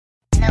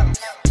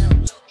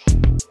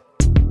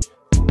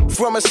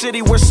from a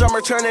city where summer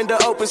turned into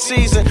open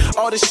season.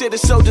 All this shit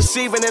is so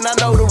deceiving, and I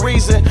know the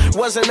reason.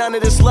 Wasn't none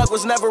of this luck,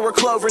 was never a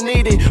clover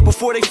needed.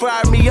 Before they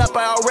fired me up,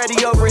 I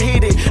already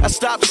overheated. I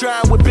stopped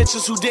trying with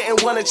bitches who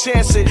didn't want to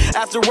chance it.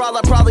 After all,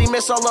 I probably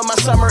miss all of my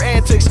summer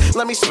antics.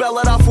 Let me spell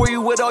it out for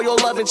you with all your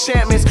love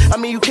enchantments. I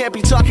mean, you can't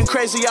be talking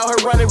crazy out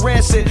here running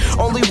rancid.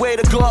 Only way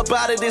to go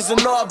about it is to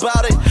know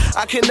about it.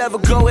 I can never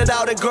go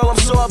without it, girl, I'm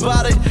so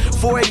about it.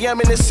 4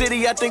 a.m. in the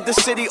city, I think the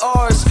city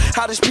ours.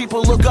 How does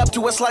people look up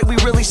to us like we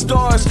really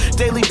stars?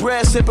 Daily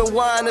bread, sipping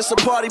wine, it's a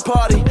party.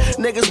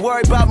 Niggas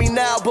worry about me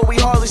now, but we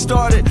hardly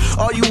started.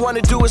 All you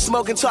wanna do is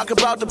smoke and talk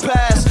about the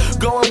past.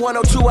 Going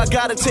 102, I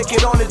got a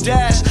ticket on the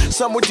dash.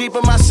 Somewhere deep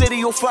in my city,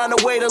 you'll find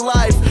a way to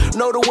life.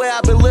 Know the way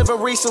I've been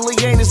living recently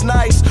ain't as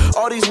nice.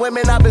 All these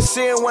women I've been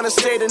seeing wanna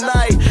stay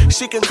tonight.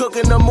 She can cook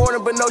in the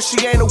morning, but no,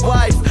 she ain't a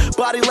wife.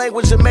 Body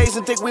language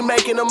amazing, think we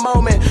making a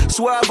moment.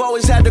 Swear I've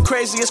always had the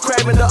craziest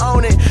craving to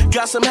own it.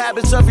 Got some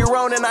habits of your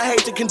own and I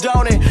hate to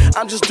condone it.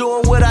 I'm just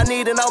doing what I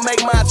need and I'll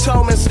make my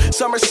atonements.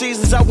 Summer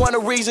seasons, I want a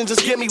reason,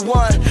 just give me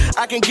one.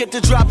 I can get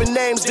to dropping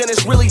names, then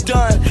it's really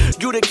done.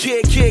 You the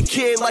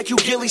kid, like you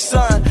Gilly's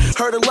son.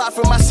 Heard a lot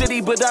from my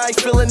city, but I ain't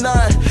feeling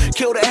none.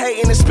 Kill the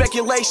hate and the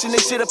speculation,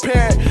 this shit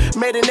apparent.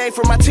 Made a name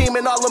for my team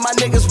and all of my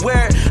niggas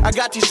wear it. I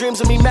got these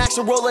dreams of me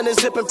maxing, rolling and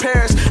zipping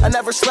Paris. I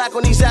never slack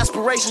on these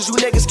aspirations, you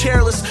niggas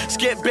careless.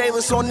 Skip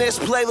Bayless on this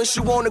playlist,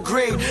 you won't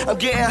agree. I'm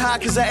getting high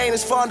cause I ain't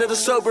as fond of the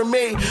sober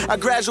me. I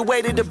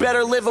graduated to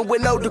better living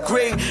with no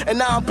degree. And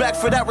now I'm back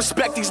for that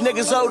respect these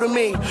niggas owe to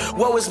me.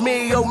 Woe is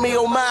me, oh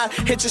my.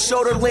 Hit your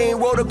shoulder lean,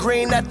 roll the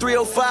green, that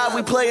 305.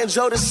 We playin'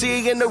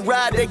 Jodeci in the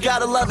ride, they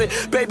gotta love it.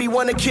 Baby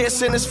wanna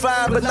kiss and it's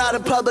fine, but not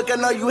in public, I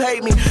know you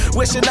hate me.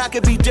 Wishing I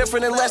could be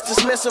different and less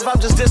dismissive. I'm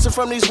just dissing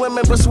from these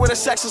women, but swear the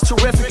sex is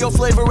terrific. Your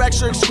flavor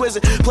extra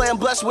exquisite, playing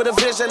blessed with a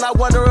vision. I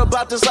wonder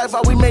about this life,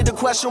 how we made the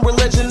question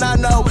religion. I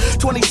know,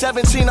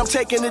 2017, I'm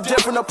taking a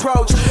different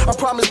approach. I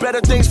promise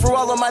better things for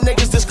all of my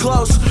niggas this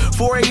close.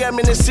 4 a.m.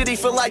 in the city,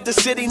 feel like the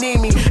city need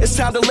me. It's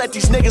time to let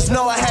these niggas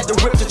know I had to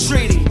rip the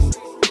treaty.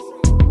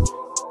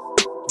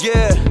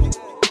 Yeah,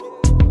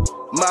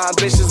 my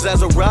ambitions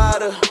as a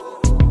rider.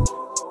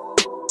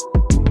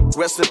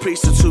 Rest in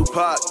peace to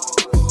Tupac.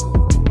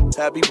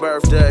 Happy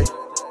birthday.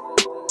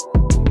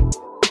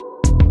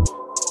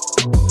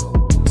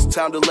 It's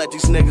time to let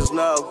these niggas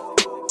know.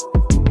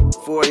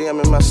 4 a.m.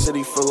 in my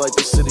city, feel like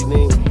the city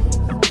need me.